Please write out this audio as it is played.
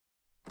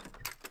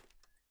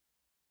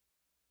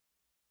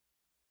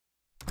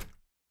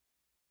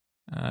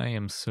I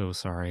am so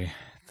sorry.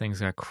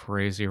 Things got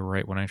crazy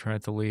right when I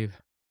tried to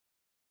leave.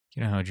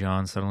 You know how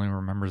John suddenly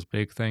remembers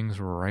big things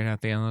right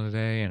at the end of the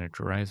day and it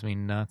drives me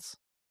nuts?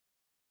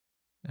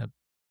 Uh,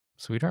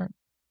 Sweetheart,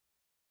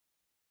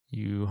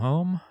 you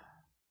home?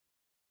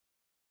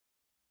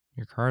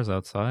 Your car's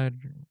outside.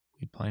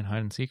 We playing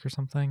hide and seek or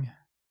something?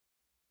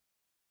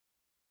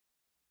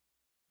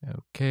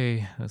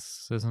 Okay,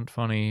 this isn't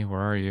funny.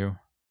 Where are you?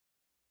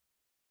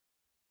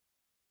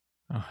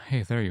 Oh,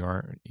 hey, there you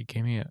are. You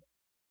gave me a.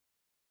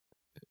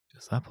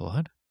 Is that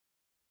blood?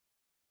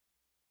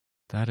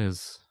 That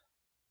is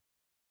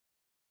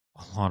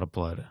a lot of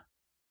blood.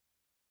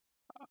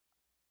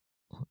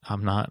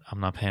 I'm not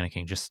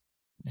panicking. Just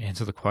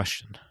answer the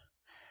question.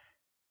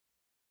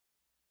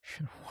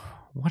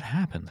 What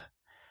happened?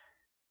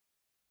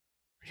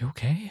 Are you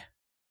okay?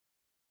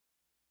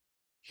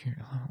 Here,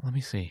 let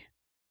me see.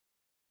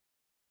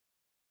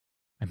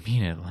 I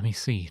mean it. Let me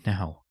see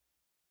now.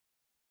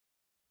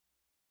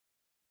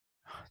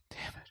 Oh,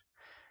 damn it.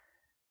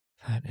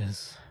 That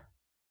is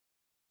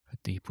a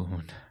deep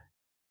wound.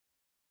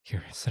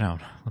 Here, sit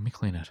down. Let me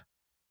clean it.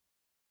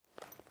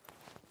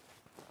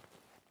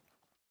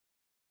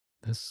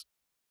 This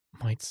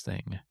might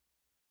sting.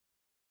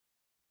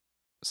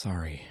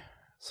 Sorry.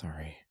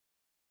 Sorry.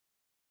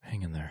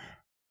 Hang in there.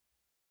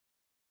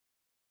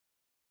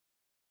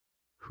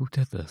 Who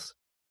did this?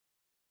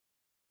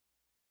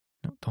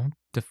 No, don't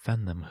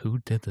defend them. Who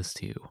did this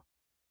to you?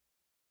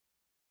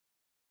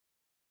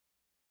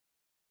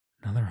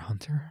 Another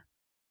hunter?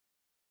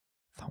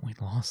 Thought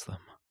we'd lost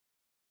them.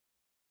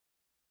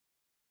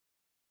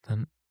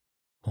 Then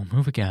we'll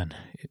move again.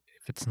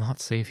 If it's not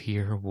safe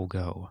here, we'll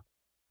go.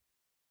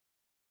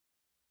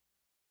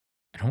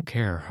 I don't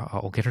care.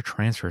 I'll get a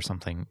transfer or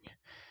something.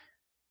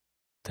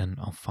 Then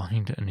I'll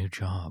find a new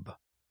job.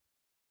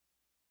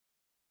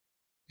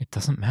 It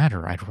doesn't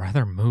matter. I'd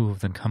rather move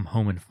than come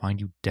home and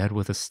find you dead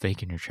with a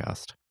stake in your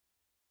chest.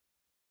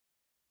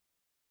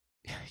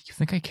 You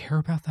think I care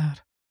about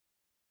that?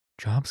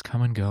 Jobs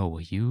come and go.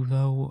 You,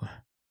 though,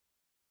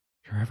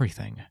 you're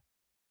everything.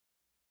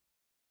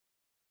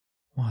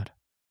 What?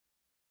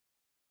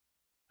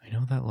 I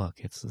know that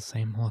look. It's the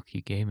same look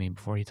you gave me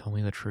before you told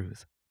me the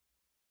truth.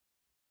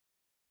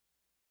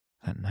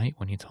 That night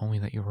when you told me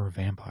that you were a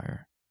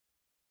vampire.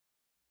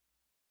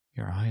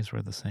 Your eyes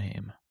were the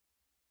same.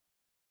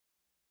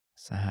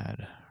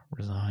 Sad,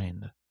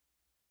 resigned.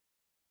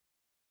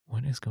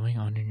 What is going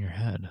on in your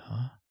head,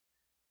 huh?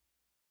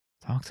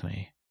 Talk to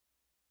me.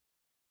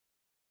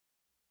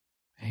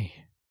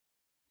 Hey,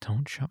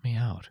 don't shut me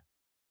out.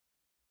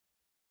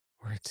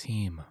 We're a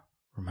team,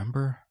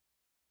 remember?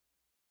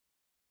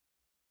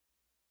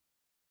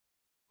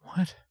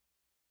 What?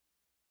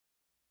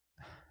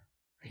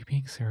 Are you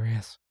being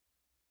serious?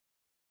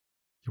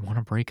 You want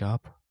to break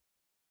up?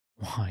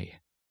 Why?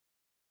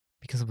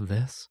 Because of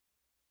this?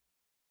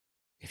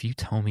 If you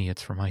tell me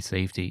it's for my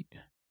safety...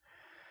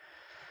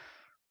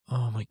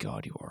 Oh my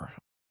god, you are.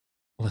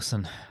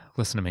 Listen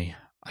to me.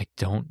 I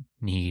don't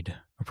need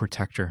a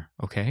protector,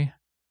 okay?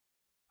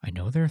 I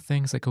know there are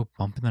things that go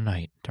bump in the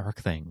night,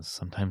 dark things,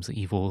 sometimes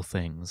evil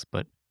things,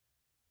 but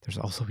there's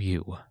also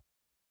you.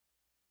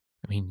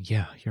 I mean,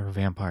 yeah, you're a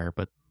vampire,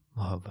 but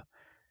love,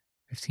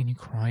 I've seen you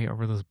cry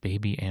over those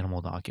baby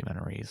animal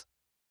documentaries.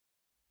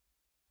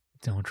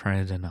 Don't try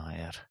to deny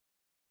it.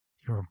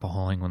 You were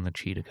bawling when the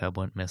cheetah cub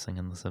went missing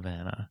in the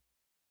savannah.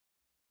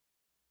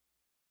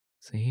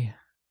 See?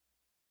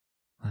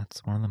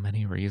 That's one of the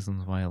many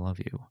reasons why I love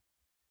you.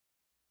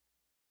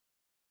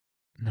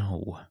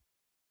 No.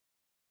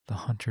 The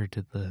hunter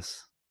did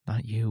this,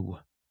 not you.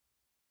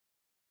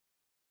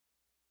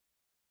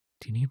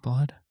 Do you need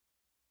blood?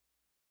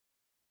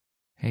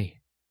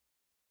 Hey,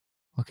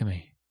 look at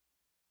me.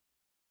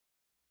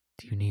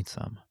 Do you need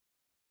some?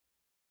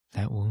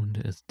 That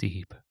wound is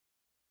deep.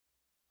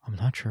 I'm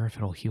not sure if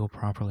it'll heal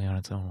properly on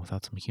its own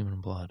without some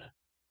human blood.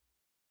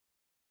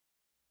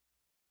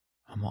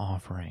 I'm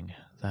offering.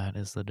 That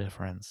is the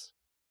difference.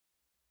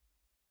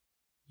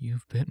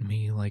 You've bitten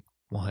me like,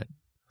 what,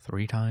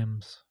 3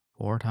 times?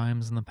 4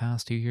 times in the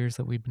past 2 years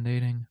that we've been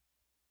dating?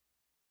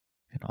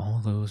 And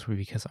all those were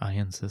because I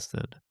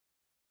insisted.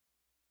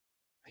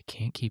 I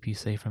can't keep you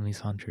safe from these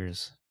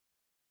hunters.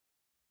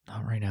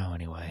 Not right now,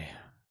 anyway.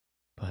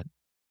 But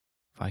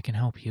if I can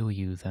help heal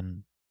you,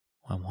 then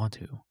I want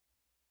to.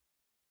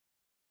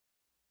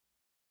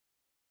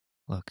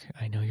 Look,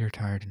 I know you're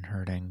tired and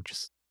hurting.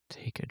 Just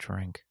take a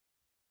drink.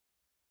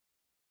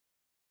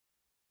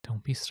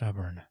 Don't be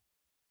stubborn.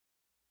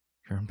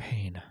 You're in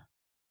pain.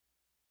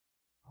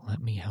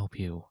 Let me help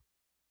you.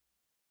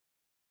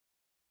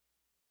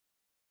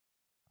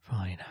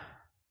 Fine.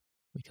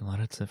 We can let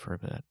it sit for a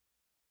bit.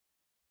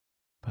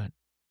 But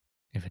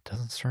if it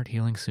doesn't start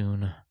healing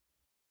soon,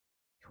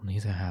 you'll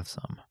need to have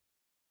some.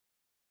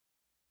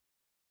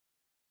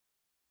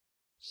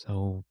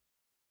 So,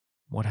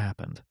 what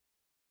happened?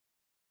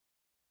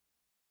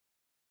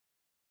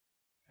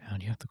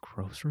 Found you at the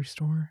grocery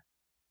store?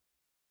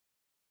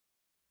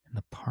 In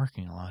the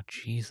parking lot?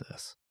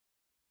 Jesus.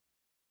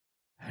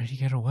 How did you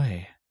get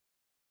away?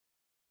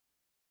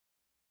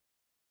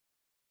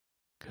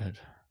 Good.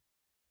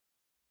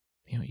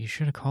 You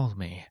should have called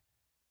me.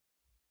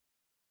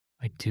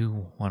 I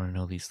do want to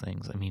know these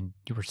things. I mean,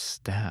 you were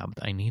stabbed.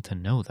 I need to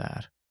know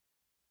that.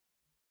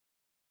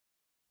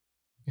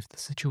 If the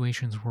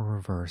situations were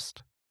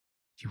reversed,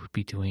 you would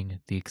be doing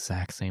the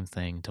exact same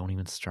thing. Don't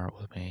even start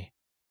with me.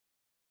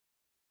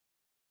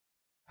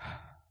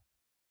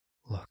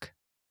 Look,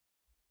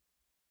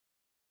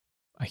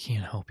 I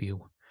can't help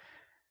you.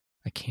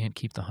 I can't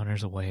keep the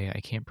hunters away. I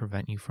can't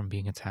prevent you from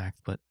being attacked,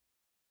 but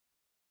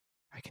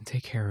I can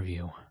take care of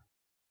you.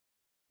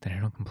 Then I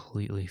don't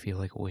completely feel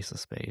like a waste of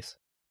space.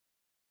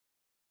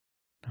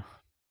 No,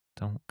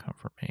 don't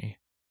comfort me.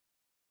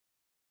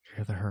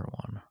 You're the hurt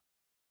one.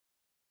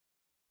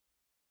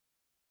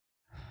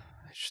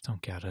 I just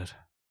don't get it.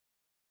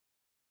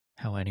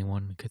 How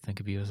anyone could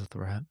think of you as a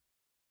threat.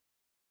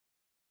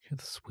 You're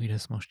the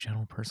sweetest, most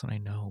gentle person I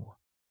know.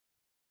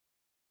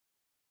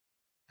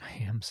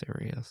 I am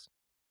serious.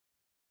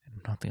 And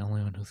I'm not the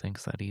only one who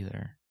thinks that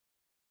either.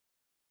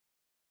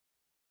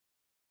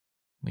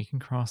 We can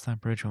cross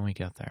that bridge when we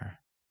get there.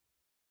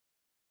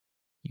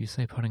 You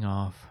say putting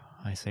off,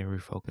 I say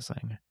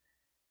refocusing.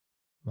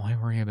 Why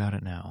worry about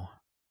it now?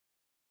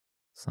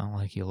 It's not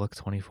like you look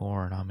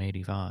 24 and I'm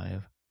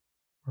 85.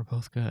 We're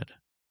both good.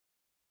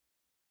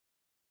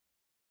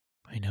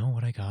 I know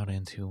what I got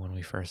into when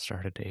we first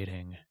started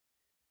dating.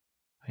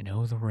 I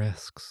know the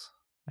risks.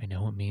 I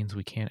know it means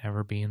we can't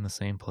ever be in the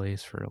same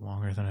place for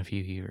longer than a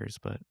few years,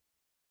 but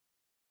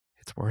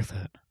it's worth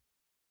it.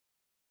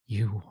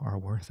 You are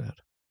worth it.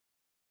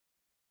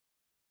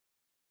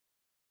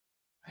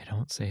 I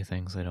don't say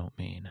things I don't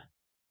mean.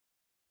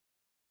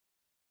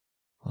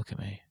 Look at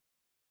me.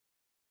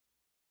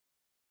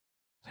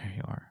 There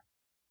you are.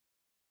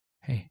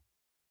 Hey,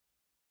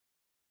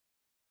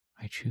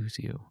 I choose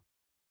you.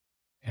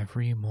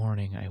 Every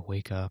morning I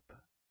wake up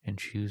and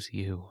choose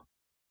you.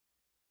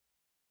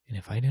 And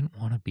if I didn't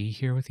want to be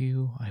here with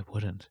you, I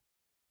wouldn't.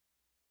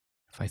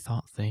 If I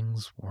thought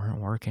things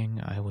weren't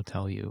working, I would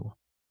tell you.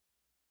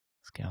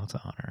 Scout's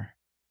honor.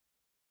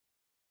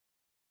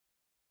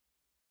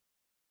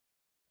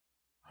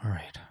 All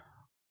right,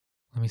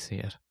 let me see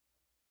it.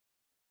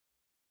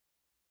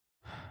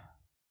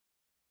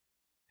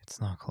 It's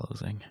not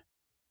closing.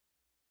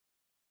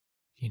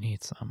 You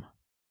need some.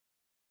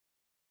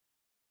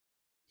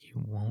 You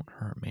won't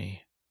hurt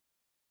me.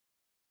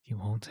 You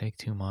won't take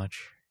too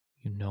much.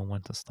 You know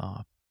when to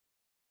stop.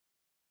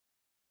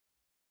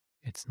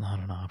 It's not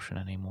an option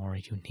anymore.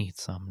 You need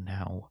some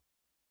now.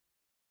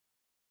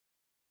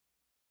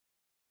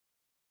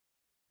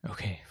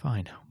 Okay,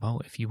 fine.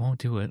 Well, if you won't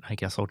do it, I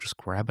guess I'll just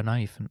grab a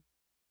knife and...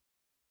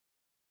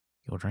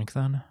 You'll drink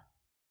then?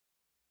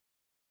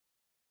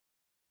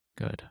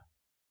 Good.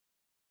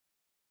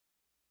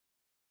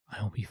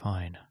 I'll be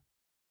fine.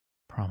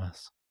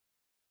 Promise.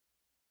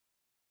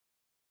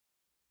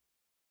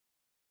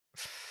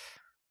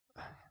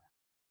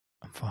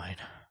 I'm fine.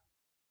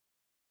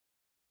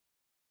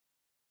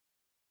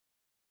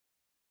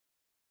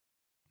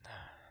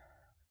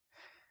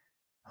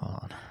 Hold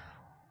on.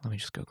 Let me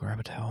just go grab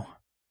a towel.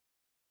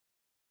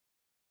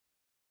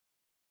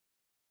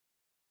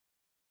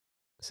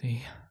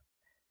 See?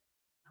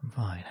 I'm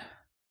fine.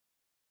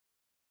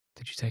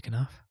 Did you take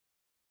enough?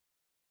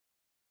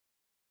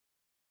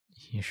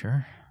 You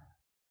sure?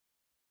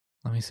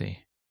 Let me see.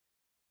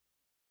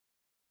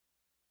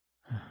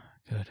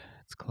 Good.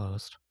 It's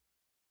closed.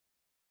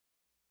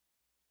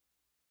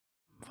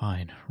 I'm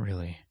fine,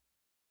 really.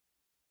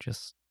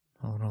 Just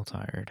a little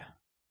tired.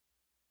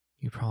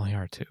 You probably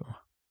are too.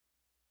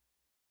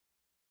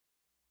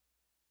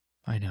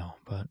 I know,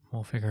 but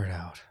we'll figure it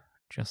out.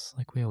 Just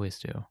like we always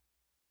do.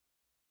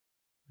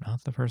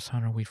 Not the first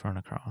hunter we've run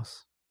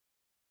across.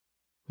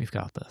 We've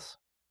got this.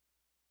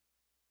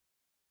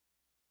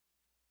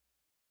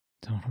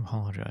 Don't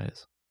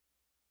apologize.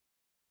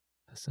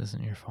 This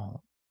isn't your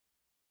fault.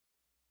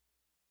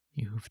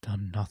 You've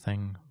done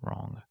nothing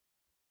wrong.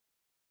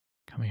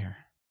 Come here.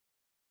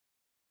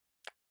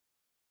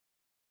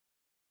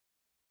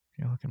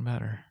 You're looking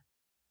better.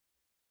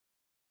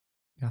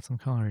 Got some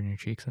color in your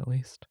cheeks at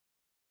least.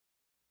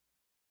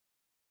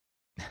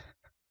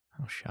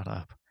 Oh, shut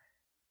up.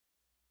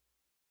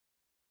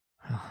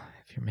 Well,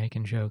 if you're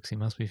making jokes, you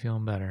must be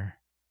feeling better.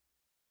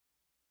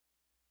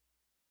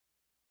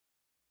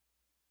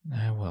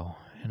 I will,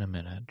 in a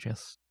minute.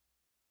 Just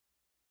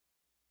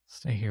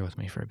stay here with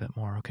me for a bit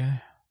more,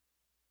 okay?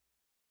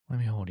 Let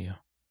me hold you.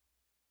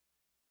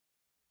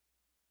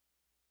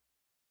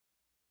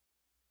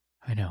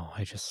 I know,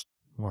 I just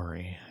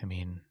worry. I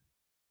mean,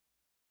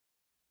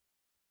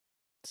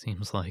 it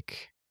seems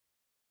like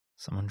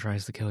someone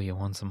tries to kill you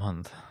once a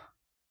month.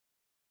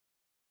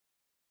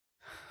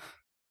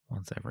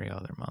 Once every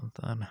other month,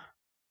 then.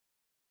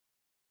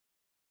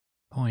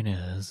 Point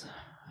is,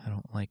 I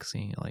don't like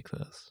seeing it like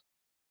this.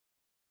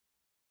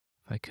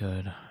 If I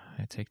could,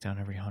 I'd take down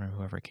every hunter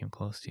who ever came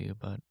close to you,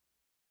 but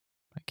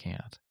I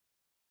can't.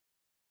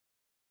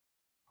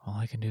 All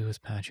I can do is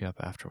patch you up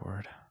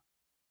afterward.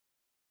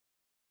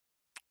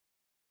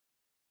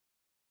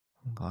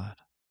 I'm glad.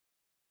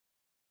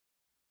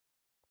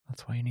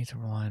 That's why you need to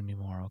rely on me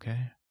more,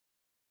 okay?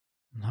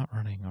 I'm not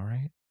running, all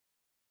right?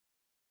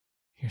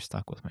 You're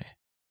stuck with me.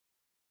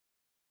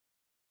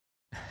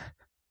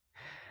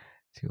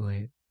 Too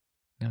late.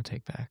 No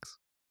takebacks.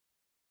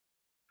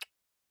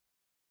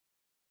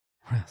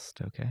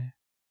 Rest, okay?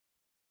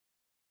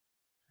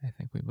 I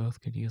think we both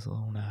could use a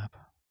little nap.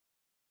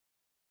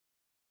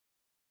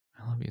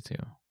 I love you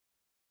too.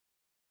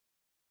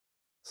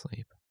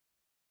 Sleep.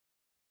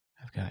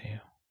 I've got you.